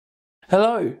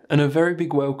Hello and a very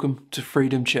big welcome to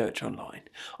Freedom Church Online.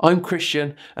 I'm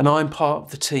Christian and I'm part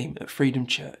of the team at Freedom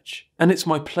Church, and it's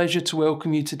my pleasure to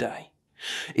welcome you today.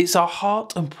 It's our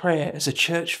heart and prayer as a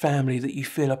church family that you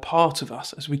feel a part of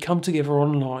us as we come together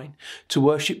online to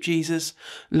worship Jesus,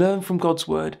 learn from God's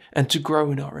word and to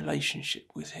grow in our relationship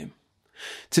with him.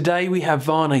 Today we have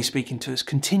Vane speaking to us,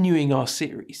 continuing our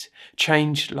series,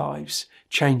 Changed Lives,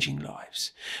 Changing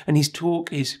Lives, and his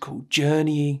talk is called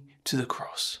Journeying to the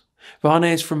Cross. Vane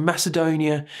is from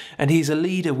Macedonia and he's a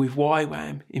leader with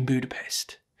YWAM in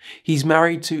Budapest. He's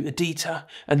married to Edyta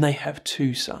and they have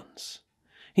 2 sons.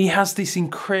 He has this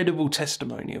incredible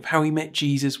testimony of how he met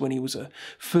Jesus when he was a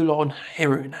full-on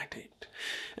heroin addict.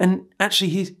 And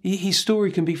actually his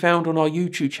story can be found on our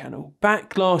YouTube channel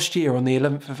back last year on the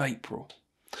 11th of April.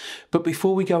 But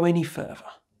before we go any further,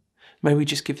 may we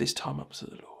just give this time up to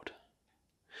the Lord.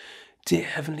 Dear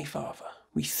Heavenly Father,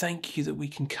 we thank you that we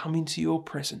can come into your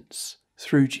presence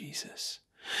through Jesus.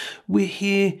 We're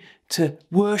here to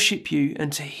worship you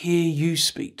and to hear you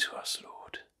speak to us,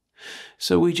 Lord.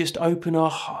 So we just open our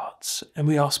hearts and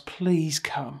we ask, please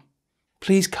come.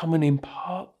 Please come and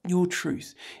impart your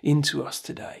truth into us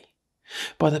today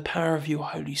by the power of your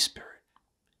Holy Spirit.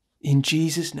 In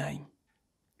Jesus' name,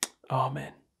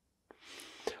 Amen.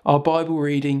 Our Bible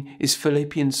reading is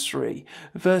Philippians 3,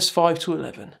 verse 5 to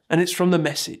 11, and it's from the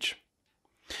Message.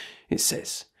 It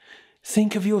says,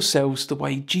 think of yourselves the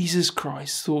way Jesus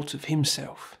Christ thought of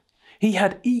himself. He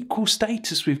had equal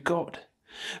status with God,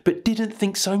 but didn't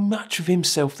think so much of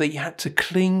himself that he had to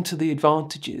cling to the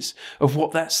advantages of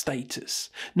that status,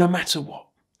 no matter what.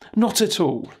 Not at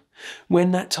all.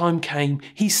 When that time came,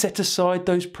 he set aside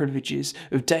those privileges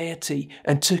of deity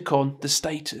and took on the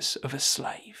status of a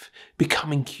slave,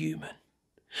 becoming human.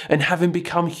 And having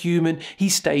become human, he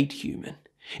stayed human.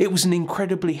 It was an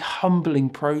incredibly humbling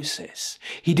process.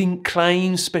 He didn't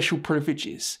claim special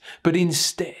privileges, but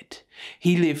instead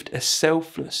he lived a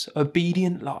selfless,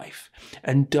 obedient life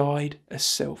and died a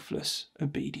selfless,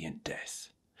 obedient death.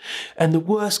 And the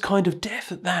worst kind of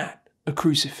death at that, a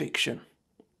crucifixion.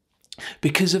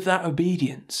 Because of that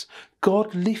obedience,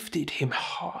 God lifted him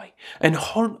high and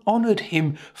honoured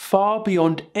him far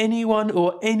beyond anyone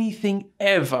or anything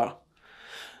ever.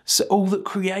 So all that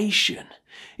creation,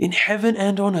 in heaven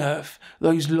and on earth,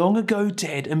 those long ago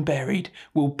dead and buried,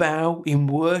 will bow in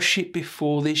worship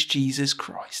before this Jesus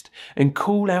Christ and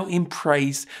call out in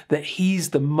praise that he's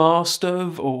the master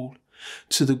of all,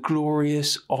 to the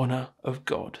glorious honour of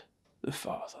God the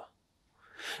Father.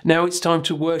 Now it's time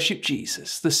to worship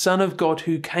Jesus, the Son of God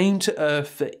who came to earth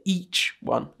for each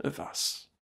one of us.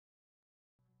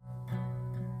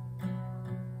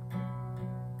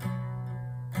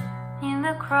 In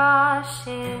the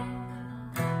crushing,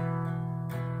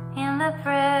 in the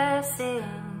pressing,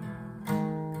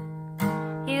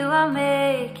 you are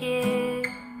making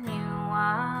new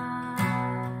wine.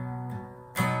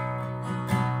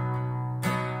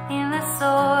 In the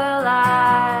soil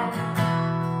I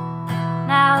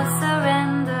now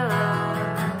surrender,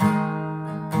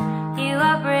 you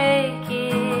are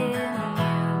breaking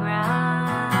new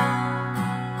ground.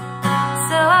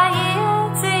 So I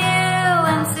yield to you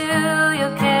and to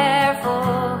your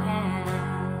careful hand.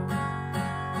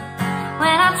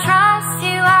 When I trust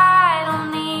you, I don't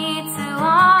need to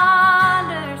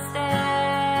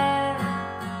understand.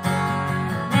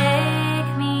 Make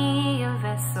me a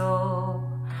vessel,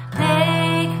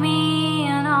 make me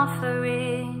an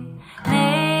offering,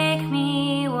 make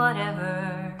me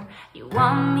whatever you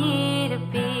want me to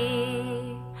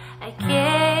be. I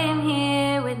came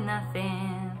here with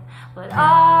nothing, but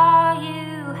all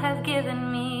you have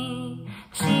given me.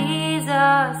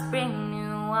 Jesus, bring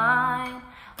new wine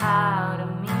out of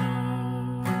me.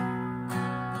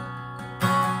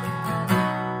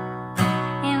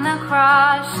 In the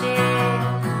crushing,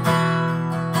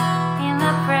 in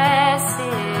the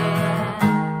pressing,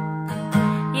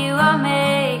 you are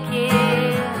making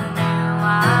new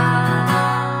wine.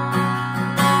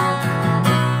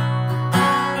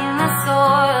 In the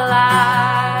soil I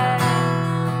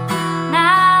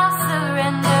now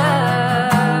surrender,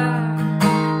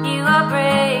 you are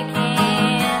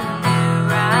breaking new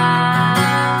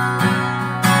ground.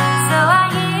 So I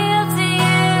yield to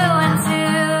you and to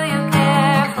your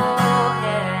careful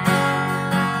hand.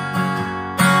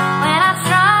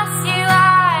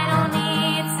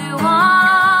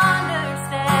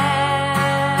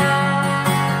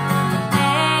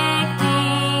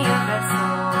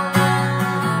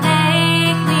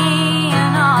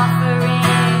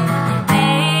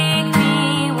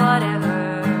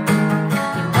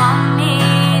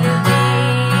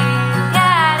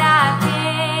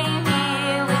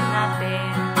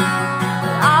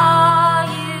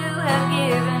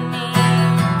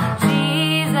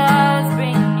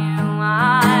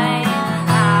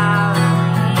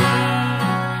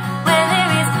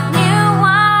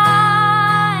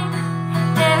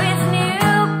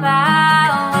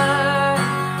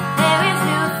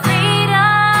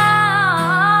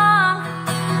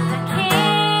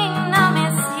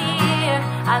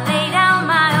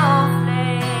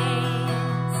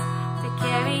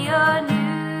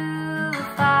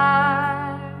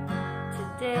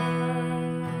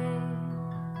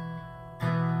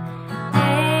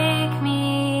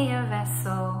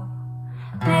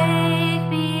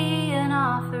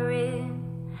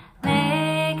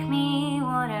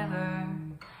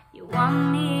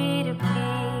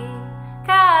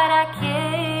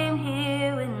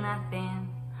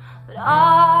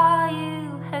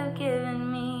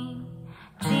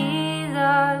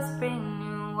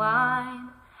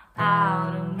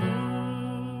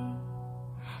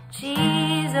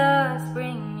 Jesus,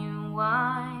 bring new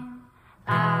wine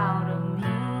out of me.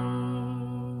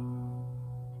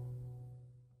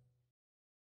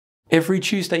 Every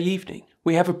Tuesday evening,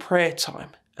 we have a prayer time,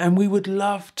 and we would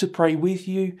love to pray with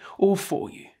you or for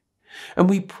you. And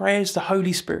we pray as the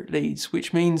Holy Spirit leads,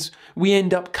 which means we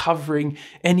end up covering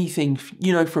anything,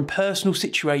 from personal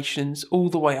situations all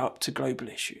the way up to global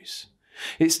issues.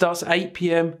 It starts at 8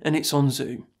 p.m. and it's on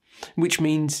Zoom, which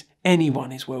means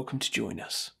anyone is welcome to join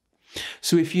us.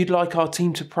 So if you'd like our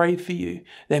team to pray for you,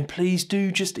 then please do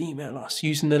just email us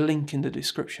using the link in the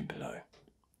description below.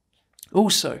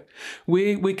 Also,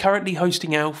 we're currently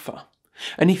hosting Alpha.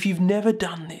 And if you've never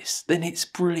done this, then it's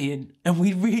brilliant. And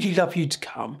we'd really love you to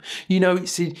come.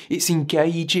 It's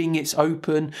engaging, it's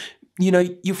open.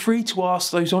 You're free to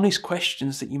ask those honest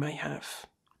questions that you may have.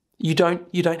 You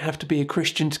don't have to be a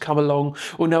Christian to come along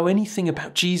or know anything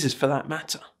about Jesus for that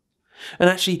matter. And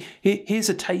actually, here's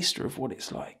a taster of what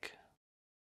it's like.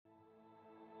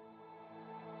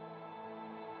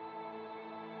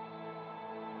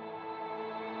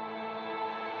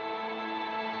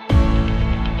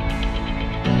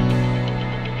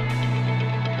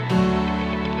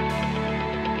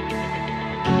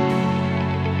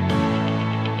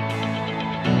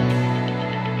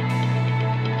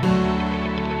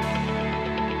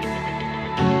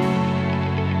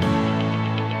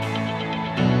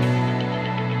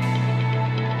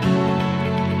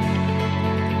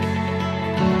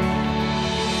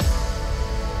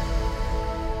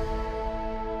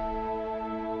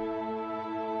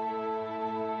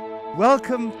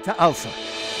 Welcome to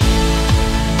Arsov.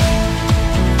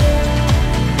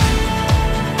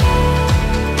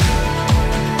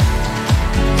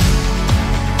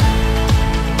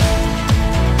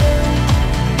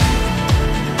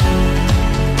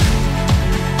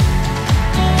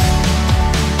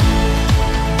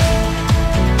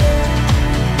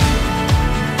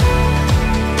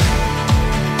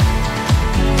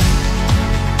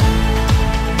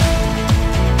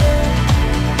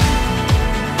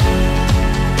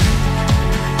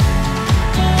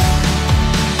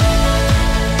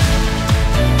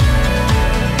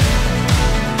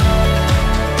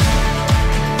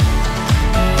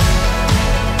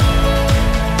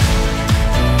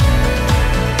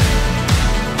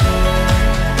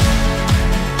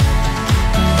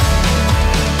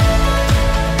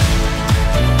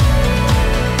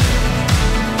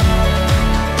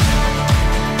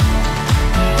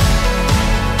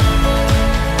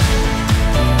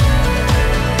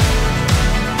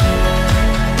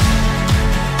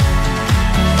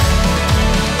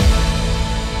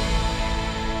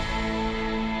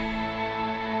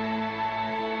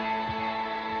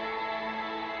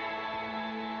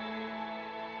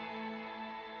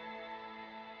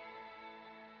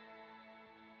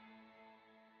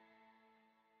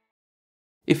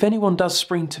 If anyone does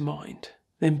spring to mind,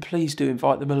 then please do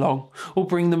invite them along or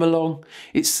bring them along.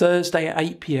 It's Thursday at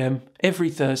 8 p.m, every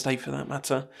Thursday for that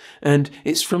matter, and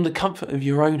it's from the comfort of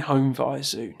your own home via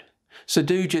Zoom. So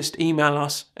do just email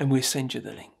us and we'll send you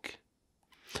the link.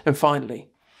 And finally,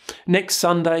 next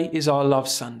Sunday is our Love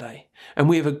Sunday, and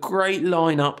we have a great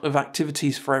lineup of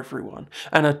activities for everyone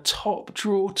and a top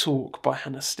draw talk by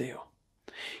Hannah Steele.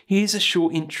 Here's a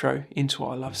short intro into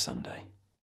our Love Sunday.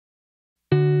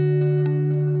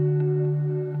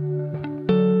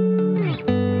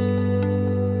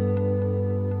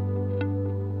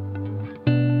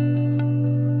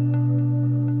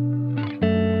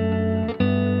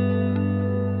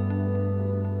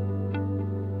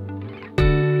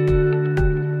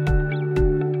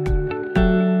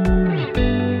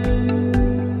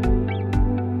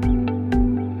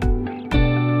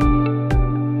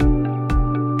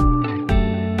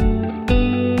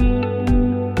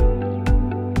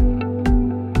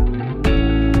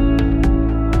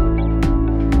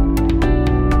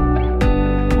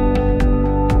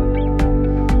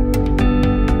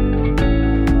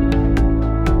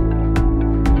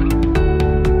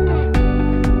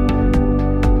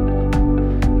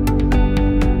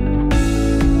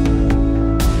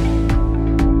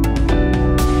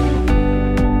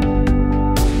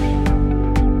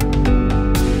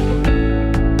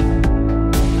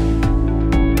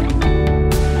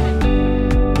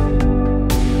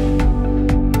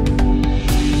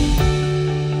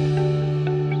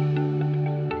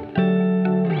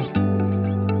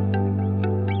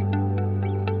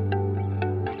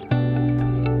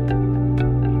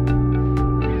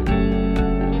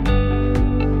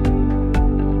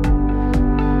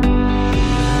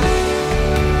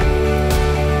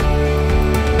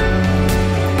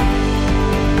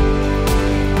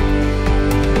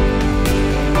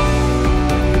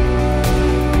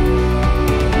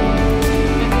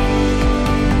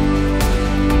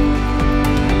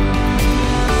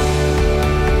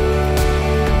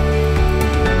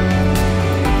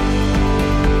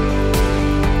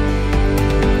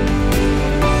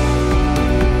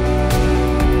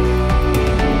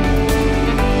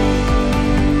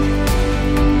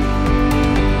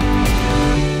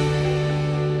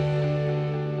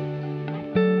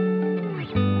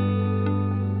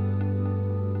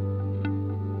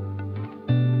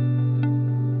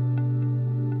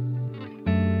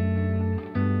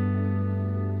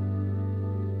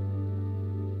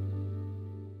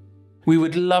 We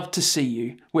would love to see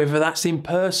you, whether that's in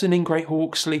person in Great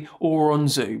Horkesley or on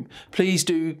Zoom. Please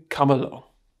do come along.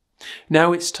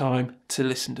 Now it's time to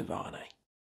listen to Vane.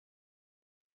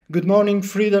 Good morning,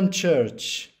 Freedom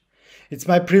Church. It's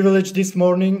my privilege this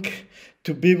morning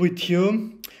to be with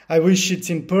you. I wish it's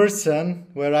in person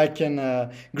where I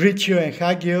can greet you and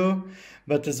hug you.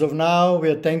 But as of now,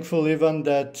 we are thankful even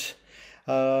that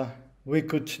we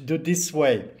could do this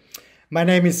way. My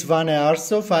name is Vane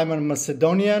Arsov. I'm a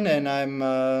Macedonian and I'm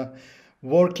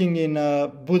working in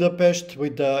Budapest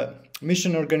with a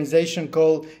mission organization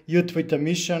called Youth with a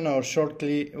Mission, or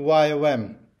shortly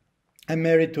YWAM. I'm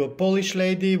married to a Polish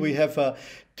lady. We have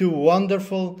two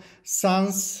wonderful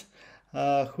sons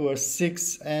who are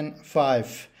 6 and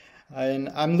 5. And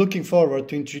I'm looking forward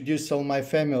to introduce all my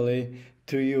family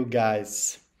to you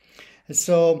guys.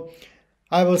 So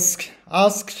I was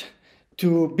asked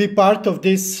to be part of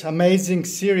this amazing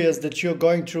series that you're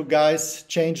going through, guys,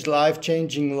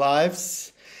 changing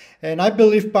lives. And I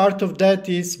believe part of that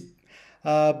is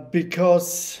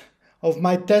because of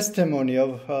my testimony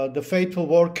of the faithful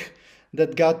work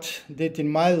that God did in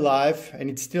my life, and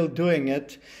it's still doing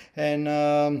it. And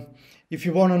if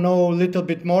you want to know a little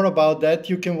bit more about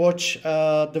that, you can watch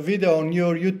the video on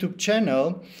your YouTube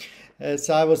channel,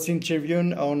 as I was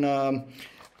interviewed on,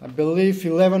 I believe,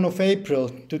 11th of April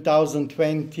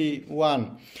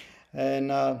 2021.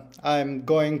 And I'm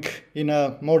going in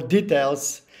more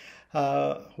details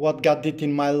what God did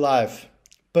in my life.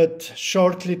 But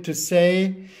shortly to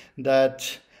say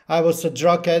that I was a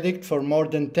drug addict for more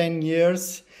than 10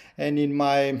 years, and in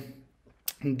my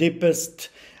deepest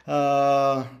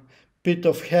pit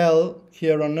of hell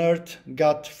here on earth,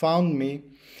 God found me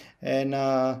and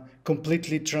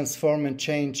completely transformed and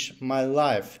changed my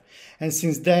life. And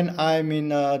since then, I'm in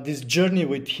this journey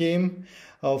with Him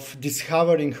of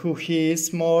discovering who He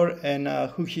is more and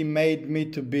who He made me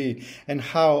to be, and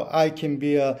how I can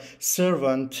be a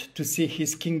servant to see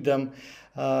His kingdom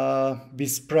be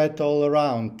spread all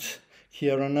around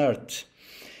here on earth.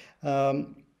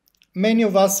 Many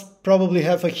of us probably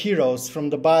have heroes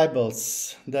from the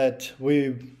Bibles that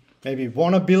we maybe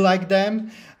want to be like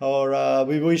them, or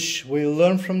we wish we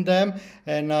learn from them.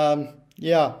 And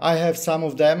yeah, I have some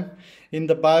of them in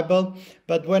the Bible.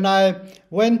 But when I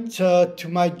went to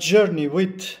my journey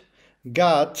with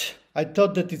God, I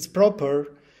thought that it's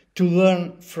proper to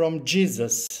learn from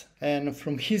Jesus and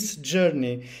from His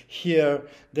journey here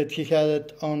that He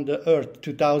had on the earth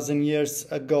 2,000 years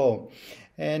ago.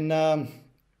 And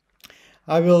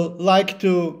I will like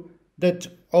to that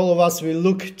all of us will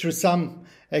look through some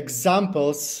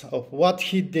examples of what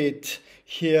He did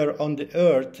here on the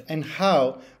earth and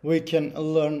how we can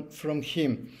learn from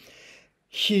Him.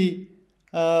 He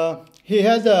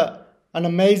had an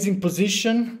amazing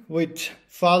position with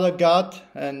Father God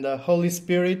and the Holy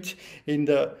Spirit in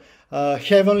the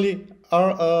heavenly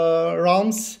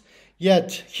realms,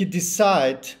 yet He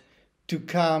decided to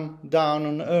come down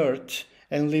on earth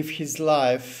and live His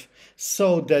life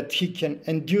so that He can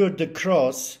endure the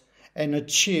cross and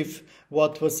achieve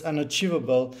what was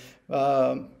unachievable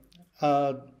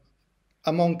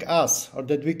among us, or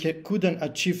that we couldn't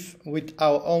achieve with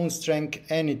our own strength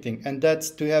anything, and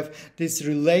that's to have this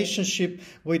relationship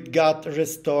with God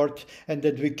restored, and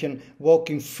that we can walk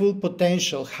in full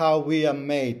potential how we are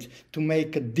made to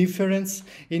make a difference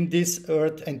in this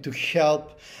earth and to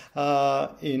help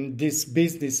in this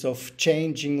business of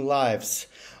changing lives,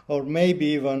 or maybe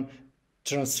even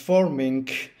transforming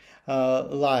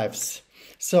lives.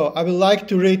 So I would like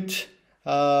to read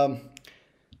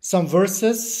some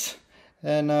verses.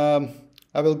 And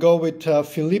I will go with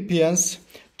Philippians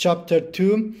chapter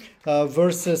 2,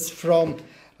 verses from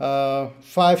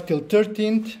 5 till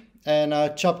 13,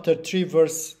 and chapter 3,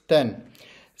 verse 10.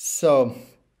 So,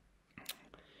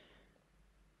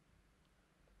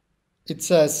 it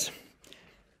says,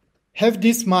 "Have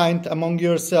this mind among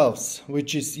yourselves,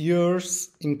 which is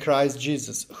yours in Christ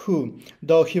Jesus, who,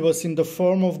 though He was in the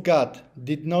form of God,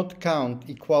 did not count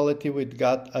equality with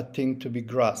God a thing to be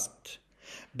grasped,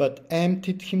 but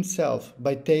emptied Himself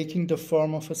by taking the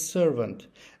form of a servant,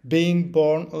 being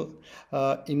born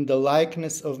in the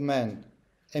likeness of man,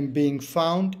 and being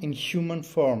found in human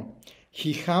form.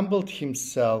 He humbled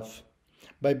Himself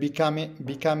by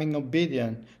becoming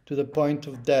obedient to the point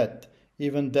of death,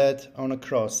 even death on a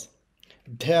cross.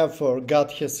 Therefore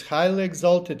God has highly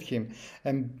exalted Him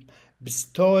and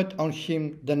bestowed on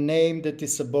Him the name that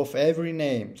is above every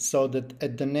name, so that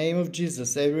at the name of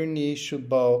Jesus every knee should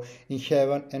bow in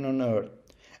heaven and on earth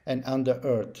and under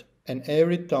earth, and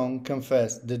every tongue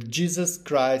confess that Jesus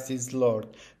Christ is Lord,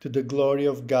 to the glory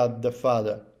of God the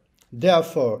Father.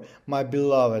 Therefore, my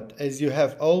beloved, as you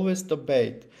have always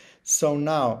obeyed, So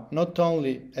now, not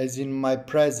only as in my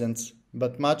presence,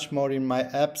 but much more in my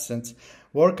absence,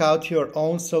 work out your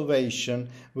own salvation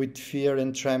with fear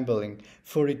and trembling,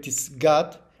 for it is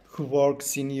God who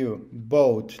works in you,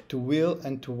 both to will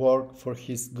and to work for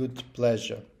his good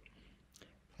pleasure.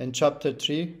 In chapter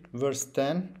 3, verse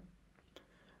 10,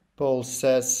 Paul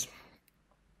says,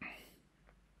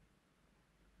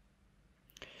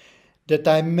 that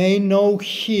I may know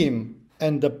him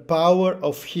and the power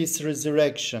of his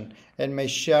resurrection, and may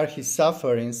share his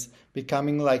sufferings,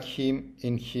 becoming like him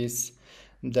in his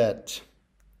death.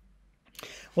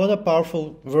 What a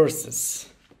powerful verses.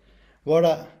 What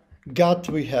a God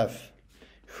we have,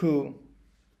 who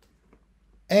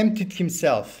emptied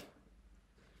himself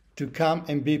to come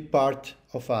and be part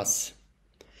of us.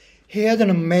 He had an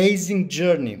amazing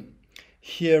journey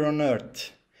here on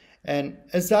earth. And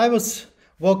as I was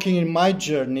walking in my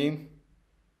journey,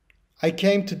 I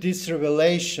came to this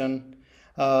revelation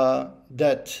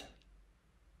that,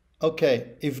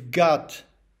 okay, if God,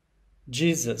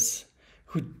 Jesus,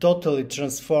 who totally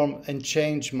transformed and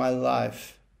changed my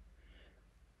life,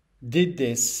 did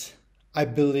this, I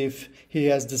believe he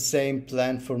has the same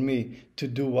plan for me to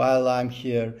do while I'm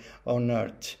here on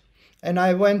earth. And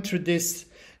I went through this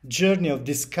journey of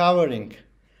discovering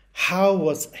how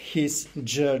was his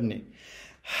journey,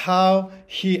 how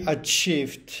he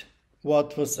achieved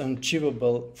what was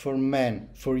unachievable for man,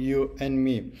 for you and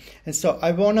me. And so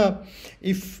I wanna,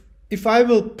 if I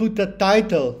will put a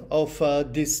title of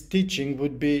this teaching,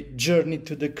 would be Journey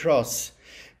to the Cross,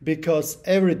 because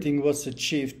everything was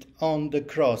achieved on the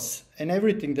cross, and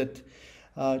everything that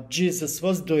Jesus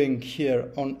was doing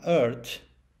here on earth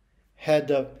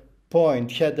had a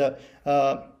point,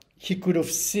 he could have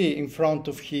seen in front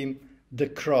of him the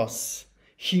cross.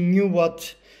 He knew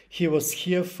what he was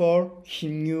here for. He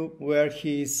knew where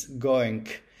he is going.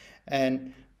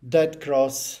 And that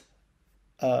cross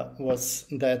was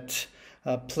that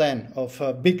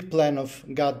big plan of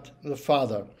God the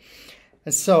Father.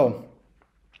 And so,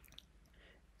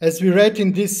 as we read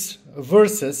in these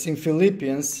verses in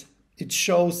Philippians, it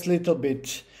shows a little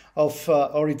bit of,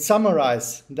 or it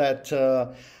summarizes that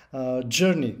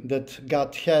journey that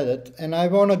God had. And I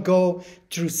want to go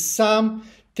through some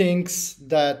things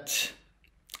that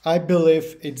I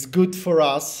believe it's good for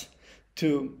us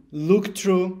to look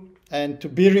through and to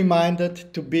be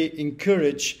reminded, to be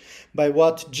encouraged by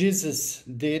what Jesus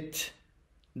did,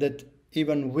 that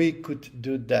even we could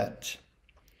do that.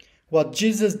 What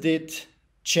Jesus did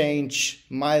changed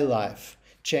my life,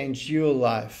 changed your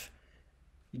life,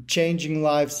 changing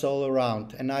lives all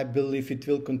around, and I believe it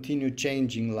will continue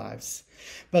changing lives.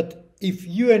 But if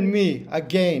you and me,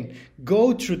 again,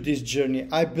 go through this journey,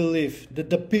 I believe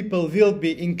that the people will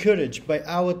be encouraged by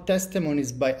our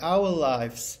testimonies, by our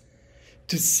lives,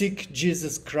 to seek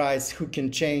Jesus Christ, who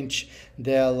can change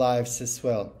their lives as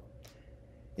well.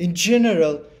 In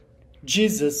general,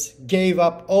 Jesus gave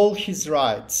up all his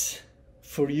rights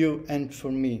for you and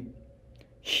for me.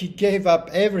 He gave up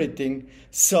everything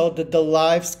so that the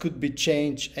lives could be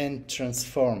changed and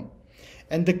transformed.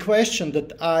 And the question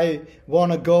that I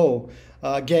want to go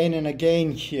again and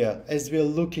again here, as we're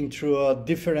looking through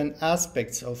different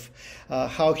aspects of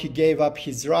how he gave up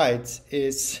his rights,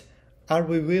 is, are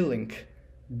we willing?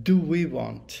 Do we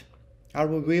want? Are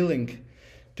we willing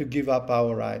to give up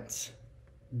our rights?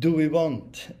 Do we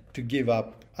want to give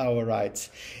up our rights?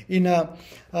 In a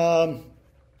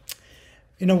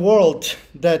world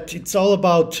that it's all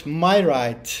about my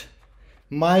right,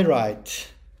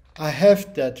 I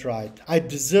have that right, I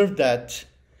deserve that.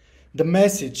 The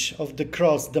message of the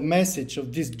cross, the message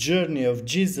of this journey of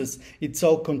Jesus, it's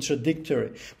all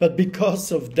contradictory. But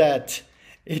because of that,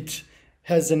 it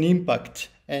has an impact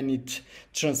and it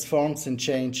transforms and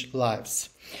changes lives.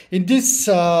 In this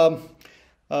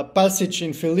passage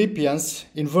in Philippians,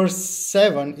 in verse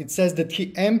 7, it says that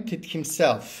he emptied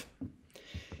himself.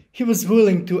 He was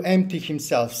willing to empty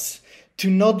himself, to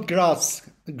not grasp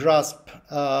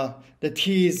that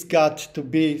he is God, to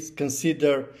be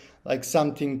considered like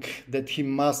something that he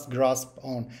must grasp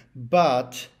on.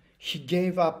 But he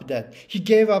gave up that. He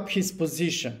gave up his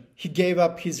position. He gave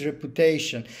up his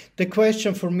reputation. The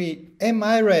question for me, am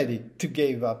I ready to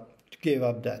give up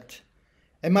that?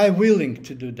 Am I willing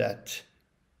to do that?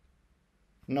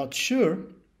 Not sure.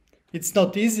 It's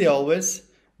not easy always,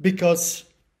 because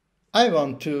I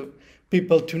want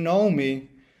people to know me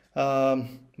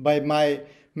by my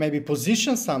maybe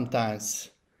position sometimes.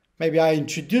 Maybe I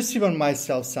introduce even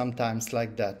myself sometimes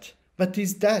like that. But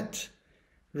is that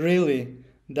really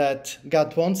that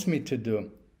God wants me to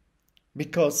do?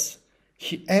 Because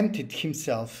he emptied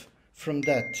himself from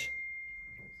that.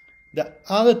 The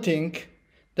other thing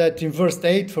that in verse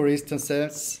 8, for instance,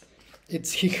 says,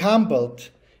 he humbled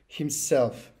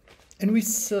himself. And we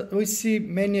see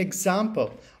many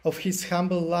examples of his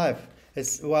humble life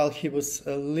while he was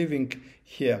living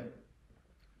here.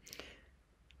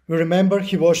 We remember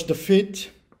he washed the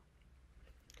feet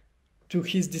to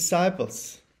his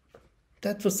disciples.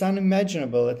 That was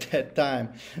unimaginable at that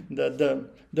time, the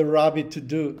rabbi to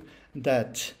do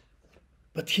that.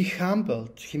 But he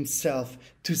humbled himself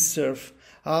to serve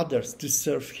others, to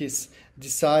serve his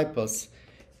disciples.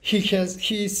 He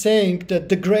is saying that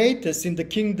the greatest in the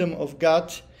kingdom of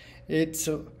God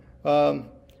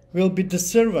will be the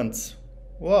servants.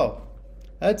 Wow,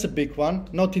 that's a big one.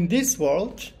 Not in this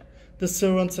world. The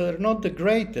servants are not the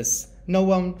greatest. No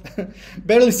one,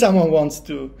 barely someone wants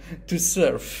to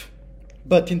serve.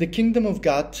 But in the kingdom of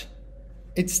God,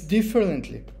 it's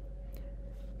differently.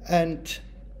 And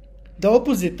the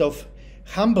opposite of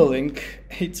humbling,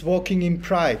 it's walking in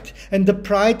pride. And the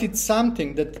pride, it's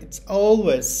something that it's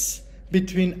always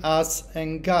between us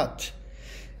and God.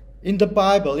 In the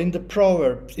Bible, in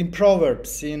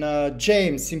Proverbs, in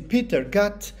James, in Peter,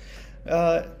 God,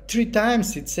 3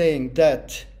 times it's saying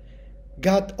that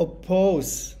God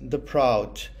opposes the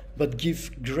proud, but gives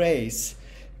grace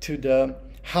to the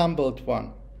humbled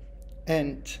one.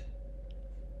 And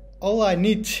all I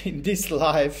need in this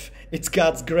life, it's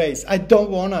God's grace. I don't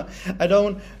wanna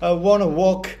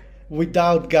walk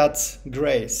without God's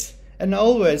grace. And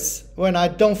always, when I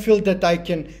don't feel that I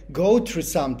can go through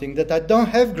something, that I don't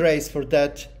have grace for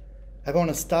that, I want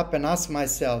to stop and ask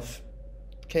myself,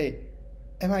 okay,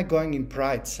 am I going in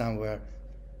pride somewhere?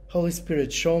 Holy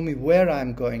Spirit, show me where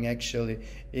I'm going actually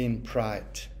in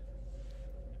pride.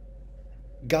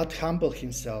 God humbled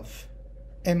himself.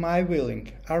 Am I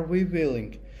willing? Are we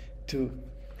willing to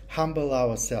humble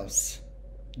ourselves?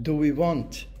 Do we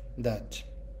want that?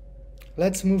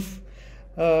 Let's move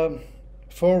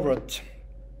forward.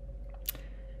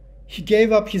 He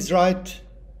gave up his right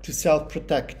to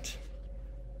self-protect.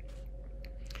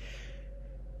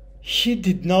 He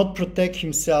did not protect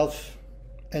himself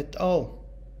at all.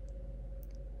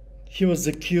 He was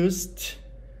accused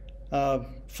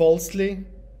falsely,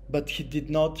 but he did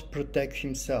not protect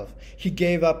himself. He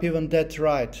gave up even that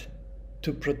right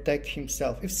to protect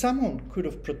himself. If someone could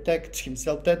have protected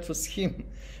himself, that was him,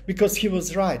 because he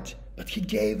was right. But he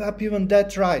gave up even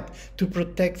that right to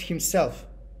protect himself.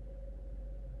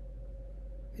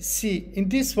 See, in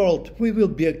this world, we will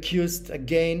be accused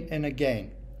again and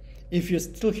again. If you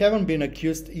still haven't been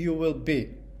accused, you will be.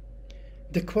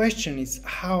 The question is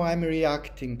how I'm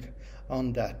reacting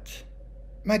on that.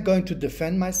 Am I going to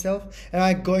defend myself? Am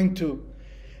I going to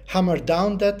hammer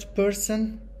down that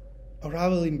person? Or I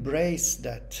will embrace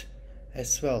that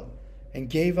as well and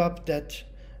give up that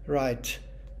right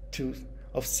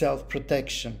of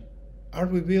self-protection. Are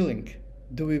we willing?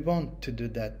 Do we want to do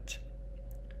that?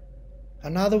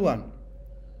 Another one.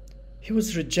 He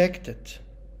was rejected.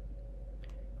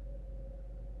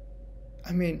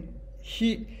 I mean,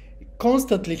 he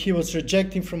was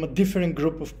rejecting from a different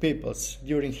group of peoples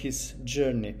during his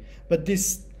journey. But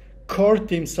this core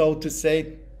team, so to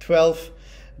say, 12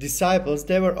 disciples,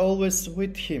 they were always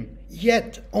with him.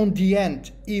 Yet, on the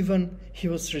end, even he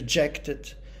was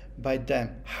rejected by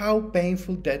them. How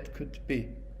painful that could be.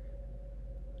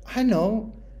 I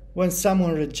know when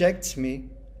someone rejects me,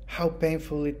 how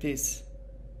painful it is.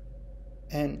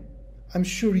 And I'm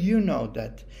sure you know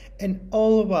that. And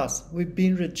all of us, we've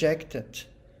been rejected.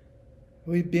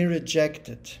 We've been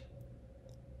rejected.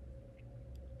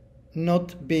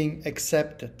 Not being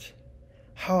accepted.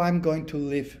 How I'm going to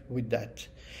live with that.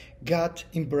 God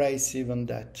embrace even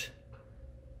that.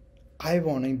 I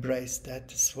want to embrace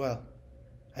that as well.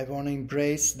 I want to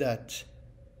embrace that.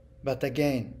 But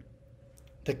again,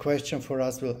 the question for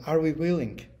us will, are we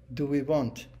willing? Do we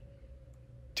want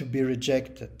to be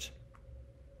rejected?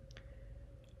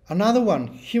 Another one,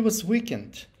 he was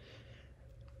weakened.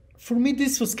 For me,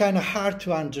 this was kind of hard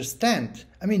to understand.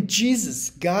 I mean,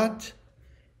 Jesus, God,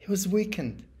 he was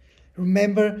weakened.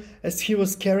 Remember, as he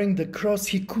was carrying the cross,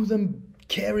 he couldn't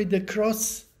carry the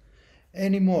cross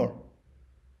anymore.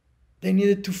 They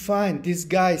needed to find this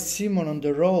guy, Simon, on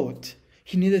the road.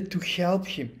 He needed to help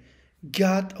him.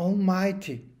 God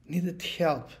Almighty needed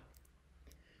help.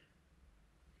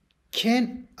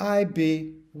 Can I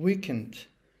be weakened?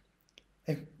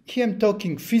 And here I'm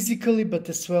talking physically, but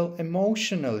as well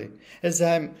emotionally. As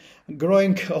I'm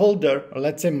growing older, or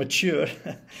let's say mature,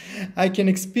 I can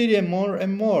experience more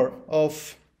and more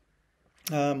of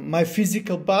my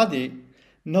physical body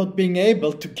not being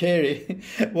able to carry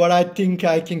what I think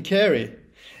I can carry.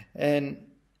 And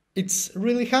it's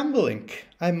really humbling,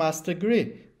 I must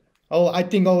agree. Oh, I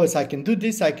think always I can do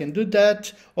this, I can do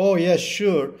that. Oh, yes,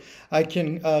 sure, I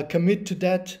can commit to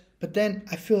that. But then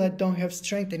I feel I don't have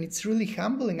strength, and it's really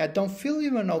humbling. I don't feel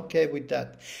even okay with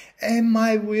that. Am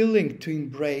I willing to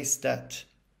embrace that?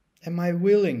 Am I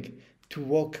willing to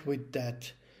walk with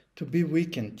that? To be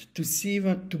weakened,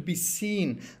 to be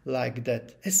seen like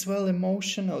that, as well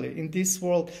emotionally. In this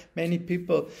world, many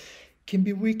people can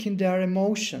be weak in their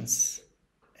emotions.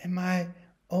 Am I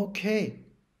okay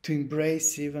to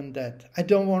embrace even that?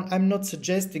 I'm not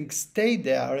suggesting stay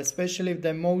there, especially if the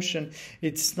emotion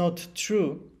it's not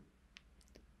true.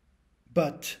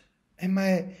 But am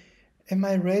I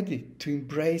ready to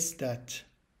embrace that?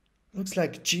 Looks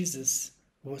like Jesus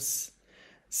was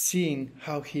seeing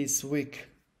how he's weak.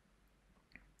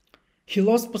 He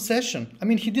lost possession. I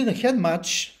mean, he didn't have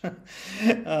much,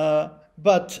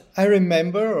 but I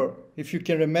remember, or if you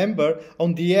can remember,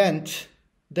 on the end,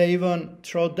 they even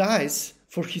throw dice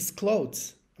for his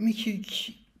clothes. I mean,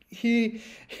 he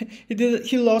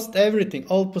lost everything,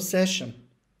 all possession.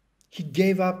 He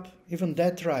gave up even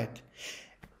that right.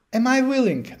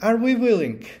 Are we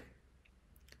willing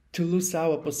to lose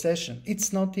our possession?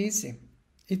 It's not easy.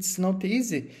 It's not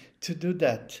easy to do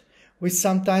that. We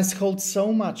sometimes hold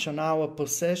so much on our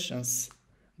possessions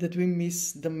that we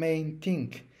miss the main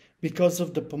thing. Because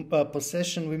of the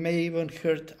possession, we may even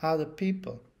hurt other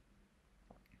people.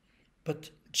 But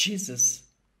Jesus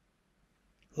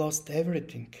lost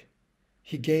everything.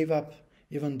 He gave up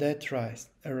even that right.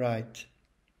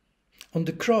 On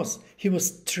the cross, he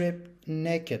was stripped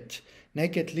naked.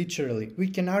 Naked literally. We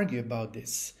can argue about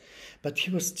this. But he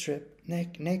was stripped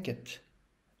naked.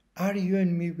 Are you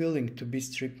and me willing to be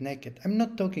stripped naked? I'm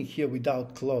not talking here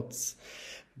without clothes.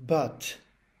 But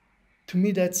to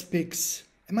me that speaks,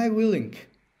 am I willing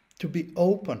to be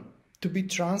open, to be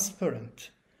transparent,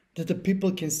 that the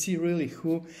people can see really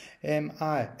who am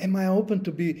I? Am I open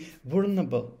to be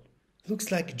vulnerable?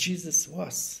 Looks like Jesus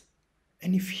was.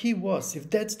 And if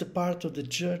that's the part of the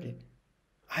journey,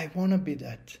 I want to be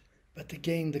that. But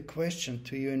again, the question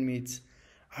to you and me is,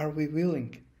 are we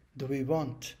willing? Do we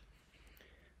want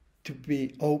to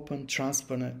be open,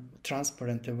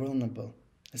 transparent and vulnerable?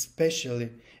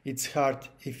 Especially, it's hard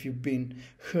if you've been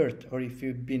hurt or if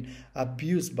you've been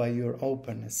abused by your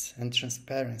openness and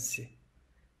transparency.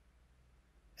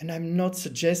 And I'm not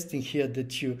suggesting here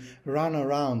that you run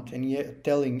around and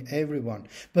telling everyone,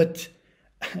 but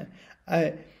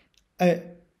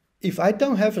if I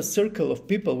don't have a circle of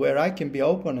people where I can be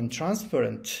open and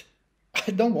transparent,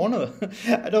 I don't want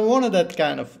that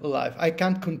kind of life. I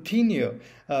can't continue.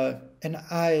 And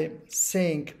I'm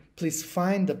saying, please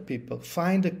find the people,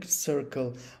 find a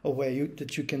circle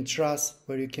that you can trust,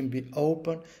 where you can be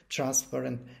open,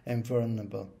 transparent, and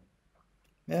vulnerable.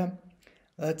 Yeah,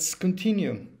 let's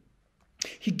continue.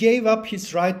 He gave up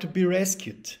his right to be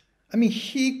rescued. I mean,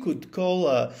 he could call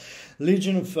a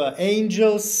legion of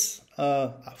angels,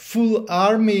 a full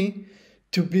army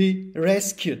to be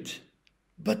rescued.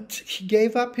 But he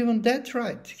gave up even that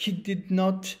right. He did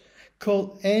not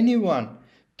call anyone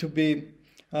to be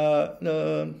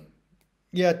rescued.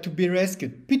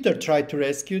 Peter tried to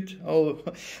rescue. Oh,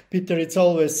 Peter, it's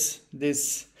always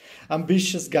this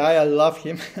ambitious guy. I love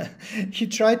him. He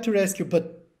tried to rescue,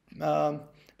 but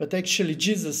actually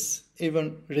Jesus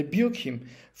even rebuked him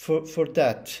for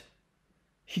that.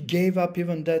 He gave up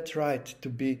even that right to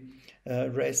be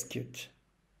rescued.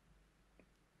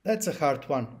 That's a hard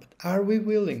one. But are we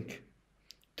willing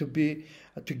to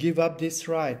give up this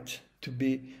right to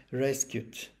be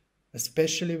rescued,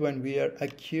 especially when we are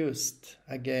accused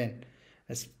again,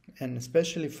 and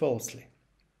especially falsely?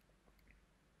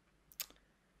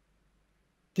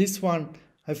 This one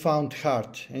I found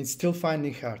hard, and still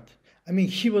finding hard. I mean,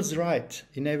 he was right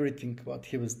in everything what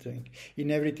he was doing,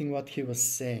 in everything what he was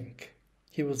saying.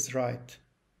 He was right.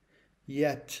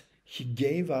 Yet he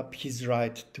gave up his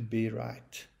right to be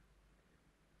right.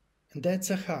 And that's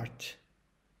a heart.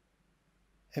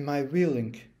 Am I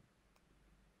willing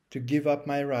to give up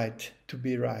my right to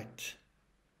be right?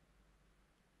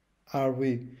 Are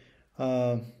we?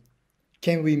 Can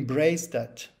we embrace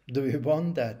that? Do we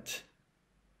want that?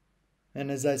 And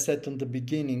as I said on the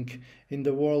beginning, in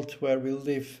the world where we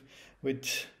live,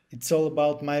 it's all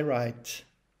about my right.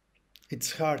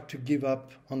 It's hard to give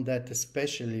up on that,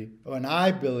 especially when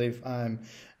I believe I'm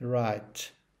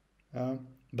right.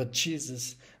 But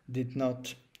Jesus did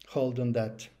not hold on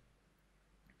that.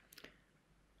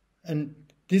 And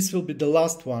this will be the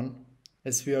last one,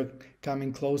 as we are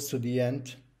coming close to the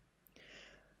end.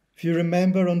 If you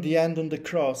remember, on the end on the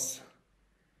cross,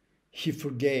 he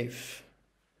forgave.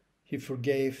 He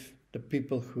forgave the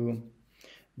people who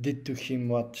did to him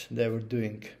what they were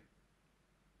doing.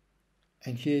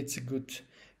 And here it's a good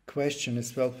question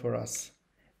as well for us.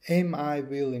 Am I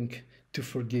willing to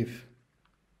forgive?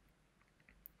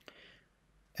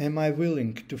 Am I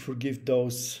willing to forgive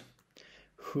those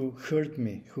who hurt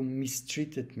me, who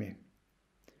mistreated me,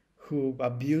 who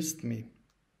abused me,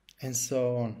 and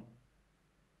so on?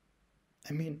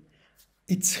 I mean,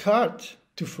 it's hard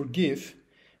to forgive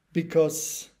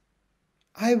because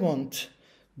I want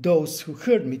those who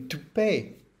hurt me to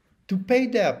pay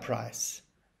their price.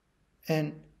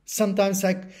 And sometimes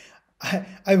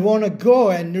I want to go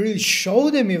and really show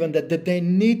them even that they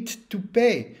need to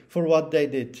pay for what they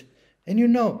did. And you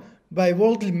know, by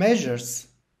worldly measures,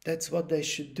 that's what they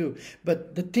should do.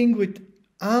 But the thing with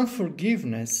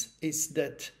unforgiveness is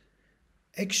that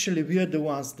actually we are the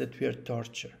ones that we are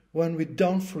tortured. When we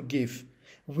don't forgive,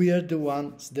 we are the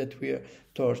ones that we are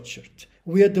tortured.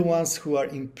 We are the ones who are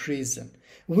in prison.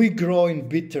 We grow in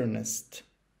bitterness.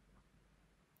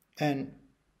 And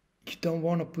you don't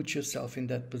want to put yourself in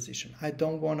that position. I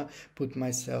don't want to put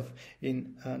myself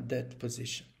in that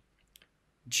position.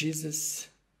 Jesus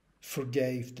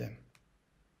forgave them.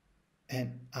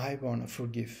 And I want to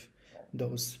forgive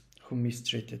those who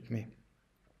mistreated me.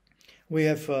 We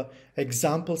have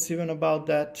examples even about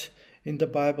that in the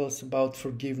Bibles, about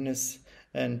forgiveness.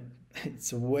 And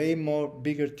it's a way more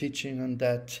bigger teaching on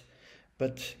that.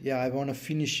 But yeah, I want to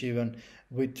finish even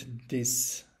with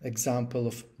this example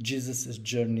of Jesus'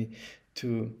 journey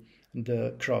to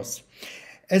the cross.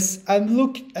 As I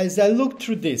look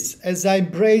through this, as I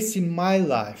embrace in my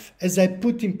life, as I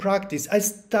put in practice, I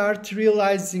start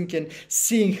realizing and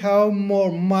seeing how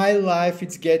more my life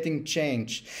is getting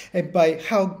changed, and by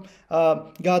how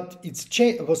God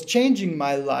was changing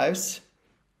my lives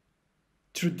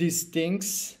through these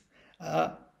things.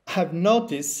 I've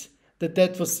noticed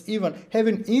that was even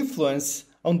having influence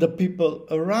on the people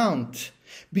around.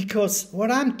 Because what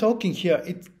I'm talking here,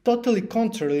 it's totally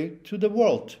contrary to the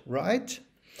world, right?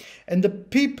 And the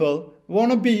people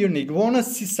want to be unique, want to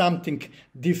see something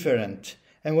different.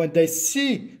 And when they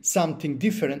see something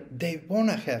different, they want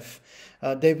to have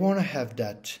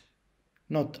that.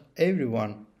 Not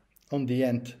everyone, on the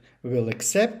end, will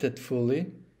accept it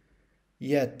fully.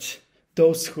 Yet,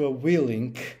 those who are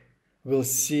willing will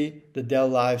see that their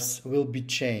lives will be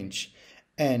changed.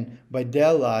 And by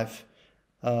their life,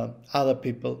 other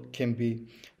people can be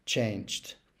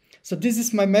changed. So this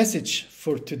is my message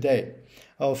for today,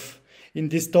 in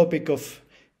this topic of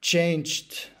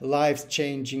changed lives,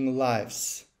 changing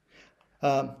lives.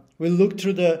 We look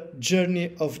through the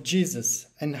journey of Jesus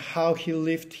and how he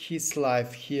lived his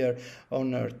life here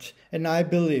on earth. And I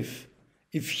believe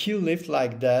if he lived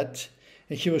like that,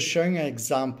 and he was showing an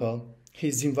example,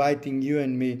 he's inviting you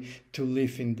and me to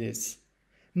live in this.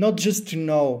 Not just to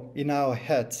know in our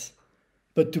heads,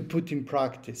 but to put in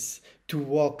practice, to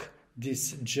walk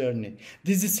this journey.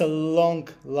 This is a long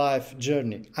life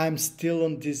journey. I'm still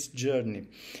on this journey.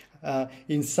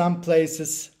 In some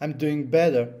places, I'm doing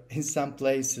better. In some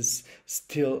places,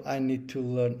 still I need to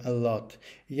learn a lot.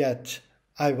 Yet,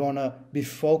 I want to be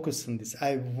focused on this.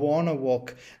 I want to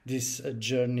walk this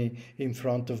journey in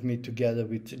front of me together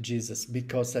with Jesus,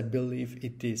 because I believe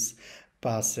it is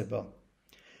possible.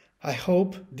 I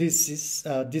hope this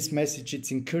message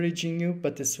is encouraging you,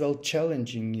 but as well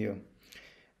challenging you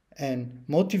and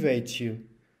motivate you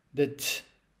that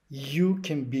you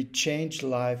can be changed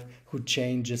life who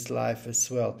changes life as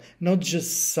well. Not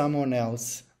just someone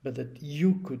else, but that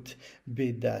you could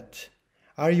be that.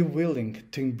 Are you willing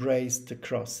to embrace the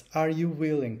cross? Are you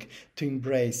willing to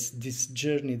embrace this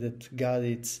journey that God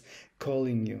is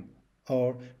calling you,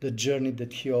 or the journey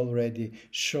that he already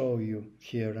showed you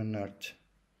here on earth?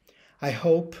 I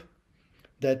hope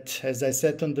that, as I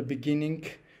said on the beginning,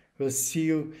 we'll see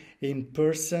you in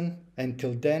person.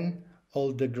 Until then,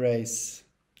 all the grace.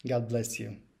 God bless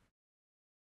you.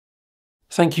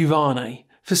 Thank you, Vane,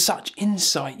 for such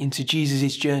insight into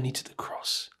Jesus' journey to the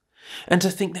cross. And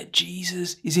to think that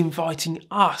Jesus is inviting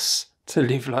us to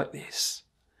live like this.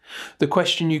 The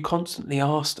question you constantly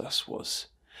asked us was,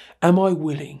 am I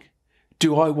willing?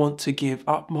 Do I want to give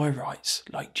up my rights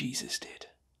like Jesus did?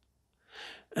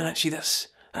 And actually that's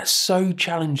so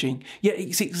challenging, yet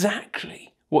it's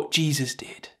exactly what Jesus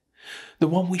did, the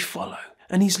one we follow.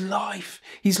 And his life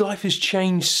has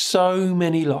changed so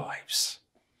many lives.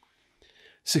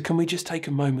 So can we just take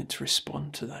a moment to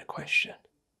respond to that question?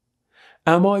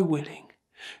 Am I willing?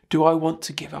 Do I want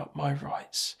to give up my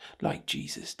rights like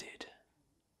Jesus did?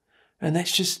 And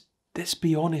let's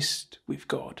be honest with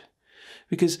God,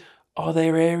 because are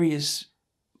there areas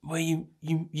where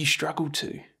you struggle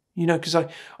to? You know, because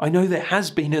I know there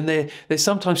has been, and there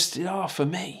sometimes still are for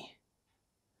me.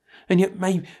 And yet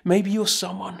maybe you're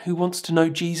someone who wants to know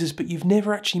Jesus, but you've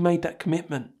never actually made that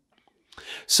commitment.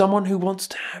 Someone who wants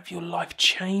to have your life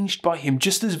changed by him,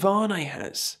 just as Vane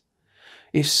has.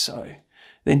 If so,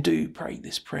 then do pray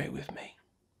this prayer with me.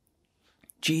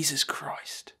 Jesus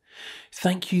Christ,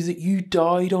 thank you that you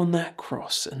died on that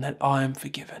cross and that I am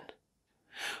forgiven.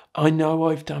 I know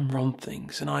I've done wrong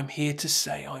things and I'm here to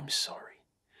say I'm sorry.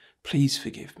 Please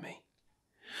forgive me.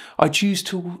 I choose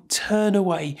to turn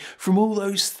away from all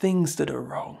those things that are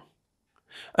wrong.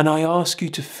 And I ask you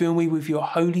to fill me with your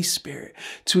Holy Spirit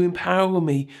to empower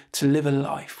me to live a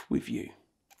life with you.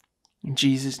 In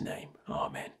Jesus' name,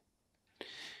 amen.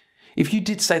 If you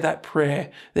did say that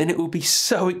prayer, then it will be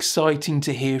so exciting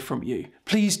to hear from you.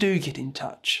 Please do get in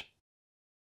touch.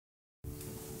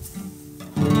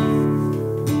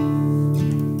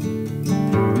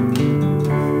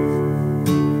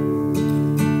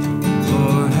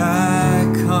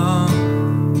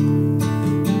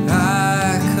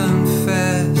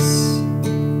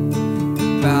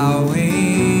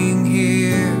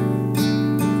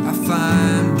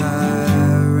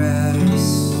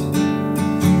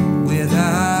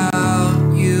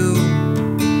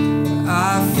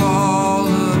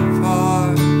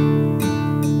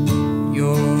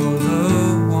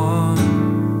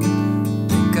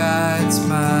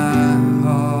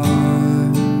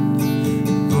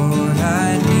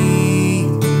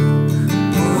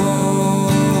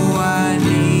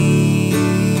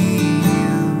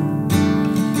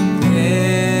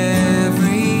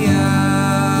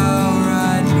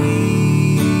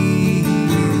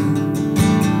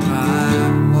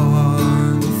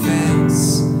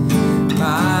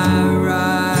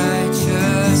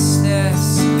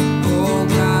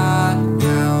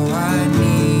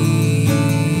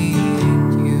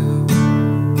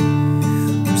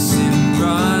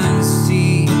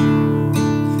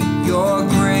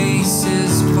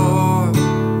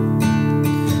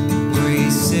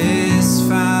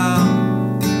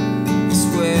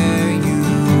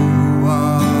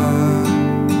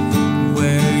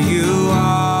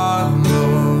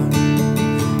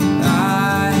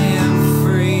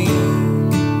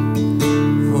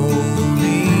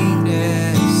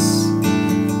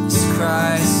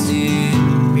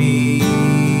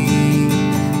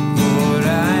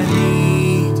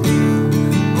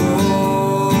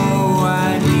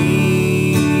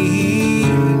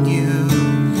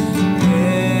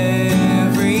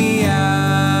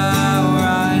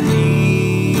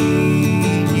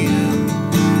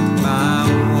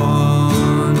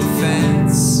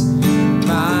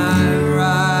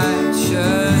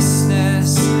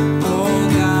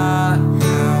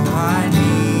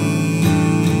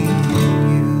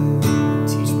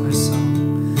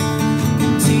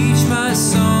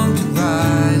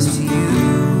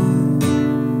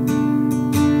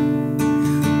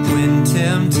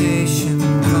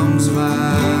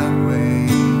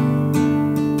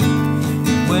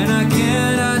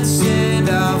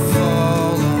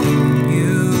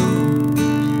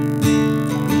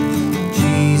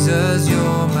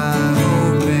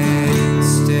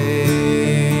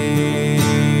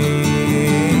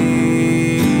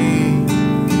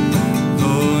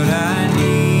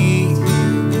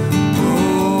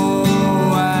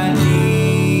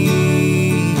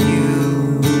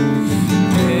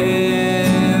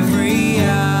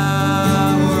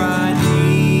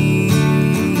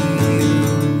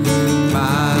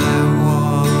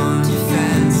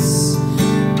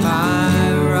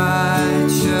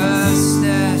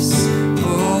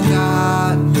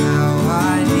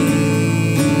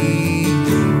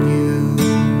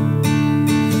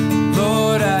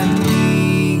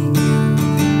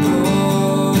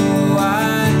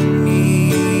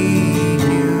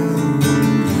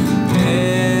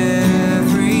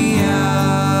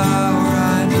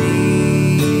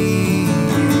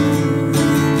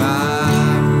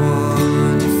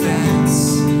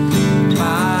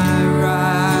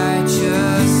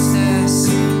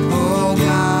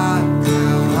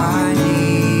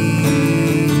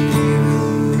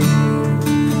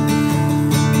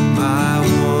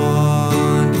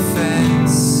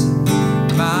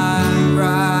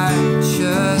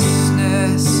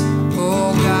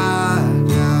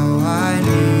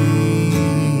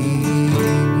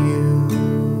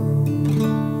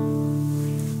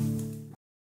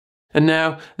 And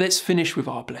now let's finish with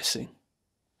our blessing.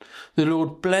 The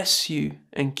Lord bless you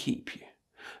and keep you.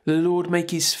 The Lord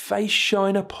make his face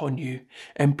shine upon you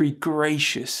and be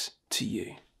gracious to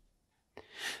you.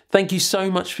 Thank you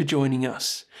so much for joining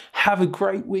us. Have a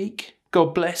great week.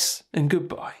 God bless and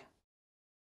goodbye.